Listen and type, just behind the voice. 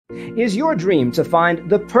Is your dream to find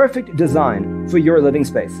the perfect design for your living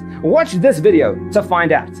space? Watch this video to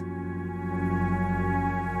find out.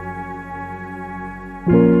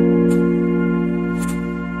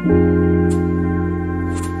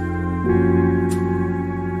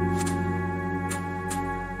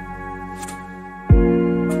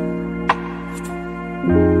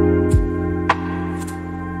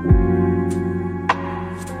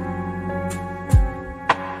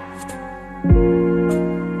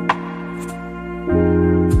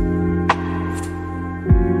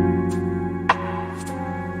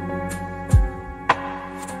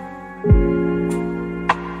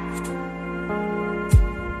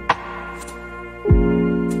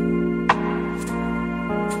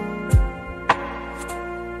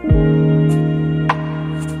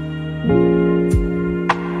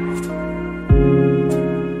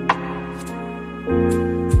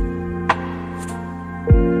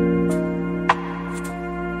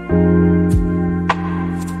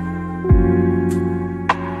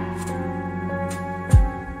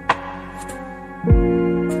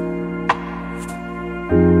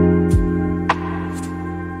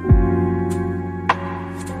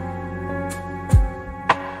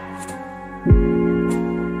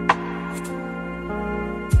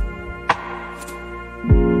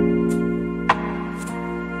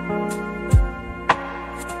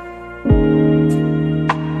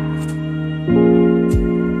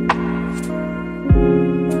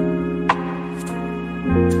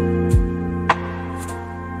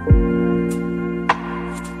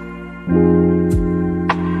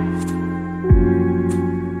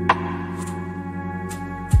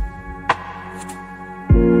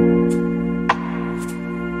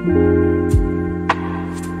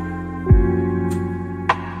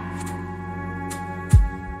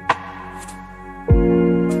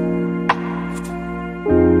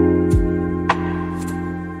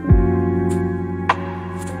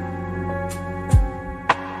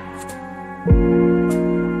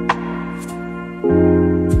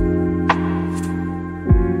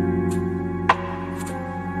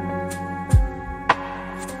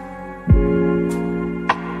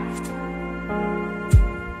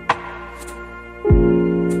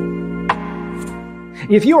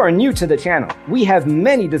 If you are new to the channel, we have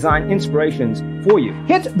many design inspirations for you.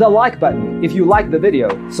 Hit the like button if you like the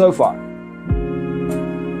video so far.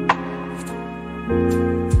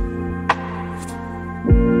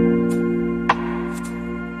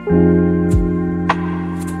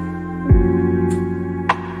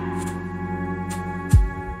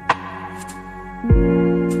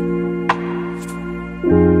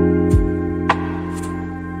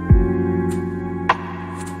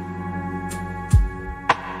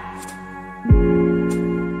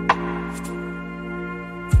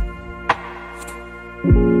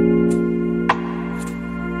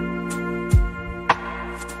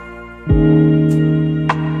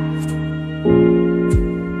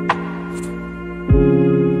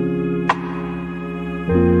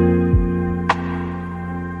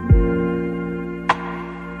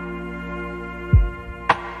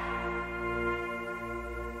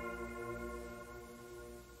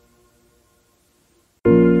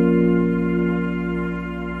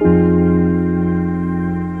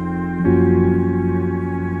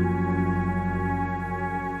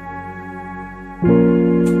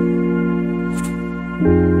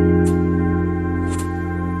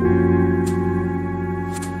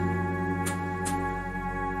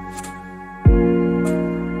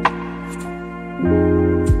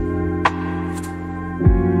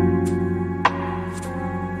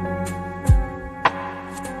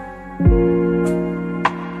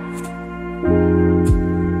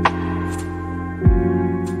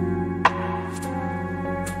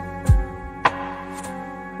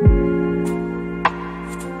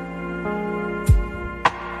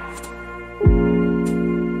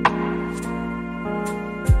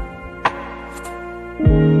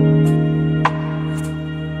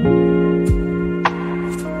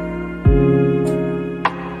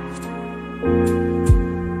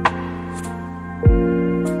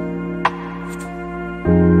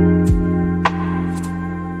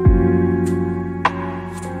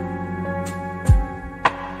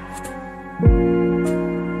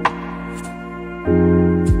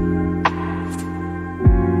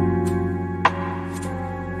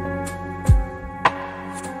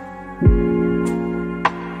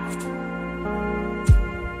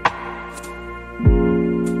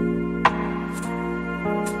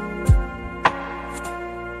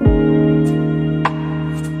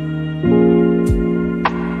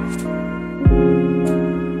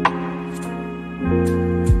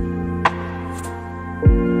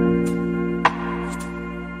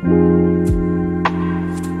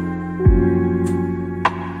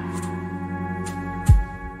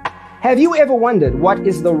 Have you ever wondered what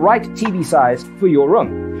is the right TV size for your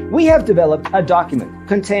room? We have developed a document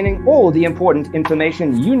containing all the important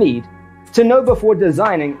information you need to know before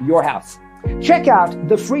designing your house. Check out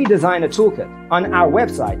the free designer toolkit on our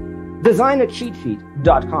website,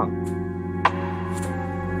 designercheatsheet.com.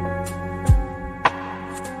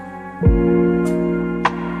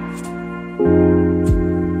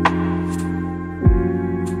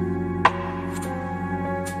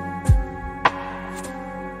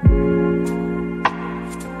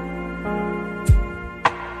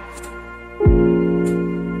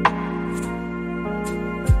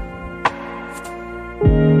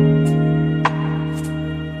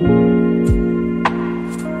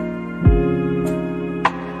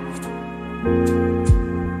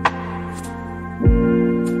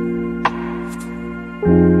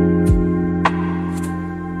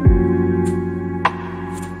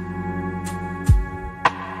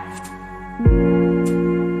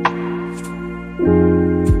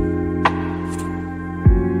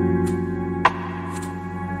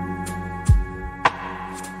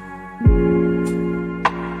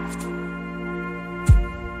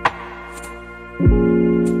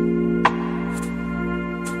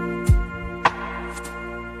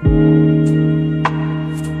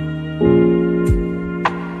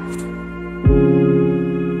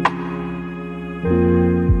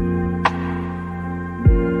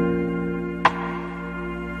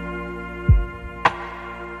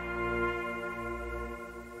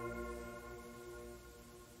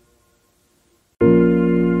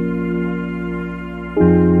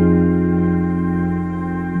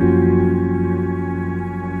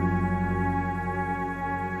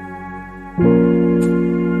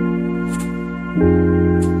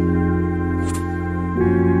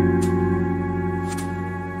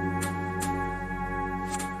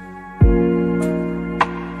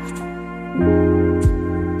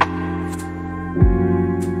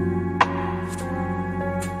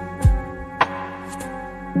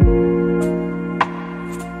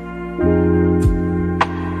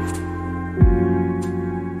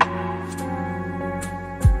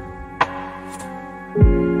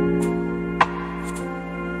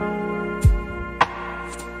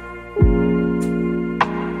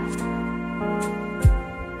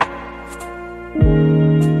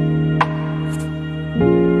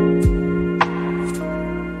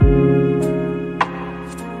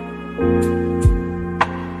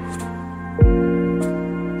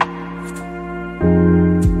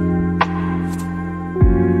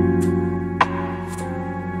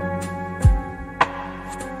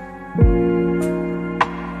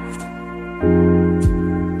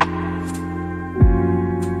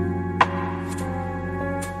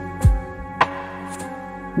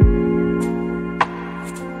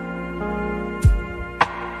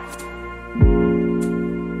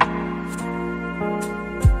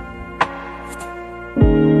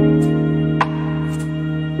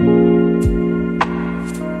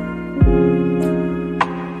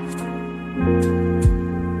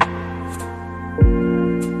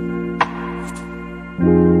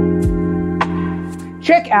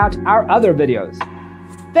 Check out our other videos.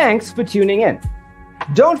 Thanks for tuning in.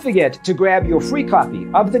 Don't forget to grab your free copy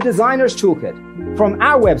of the Designer's Toolkit from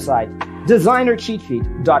our website,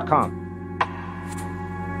 designercheatsheet.com.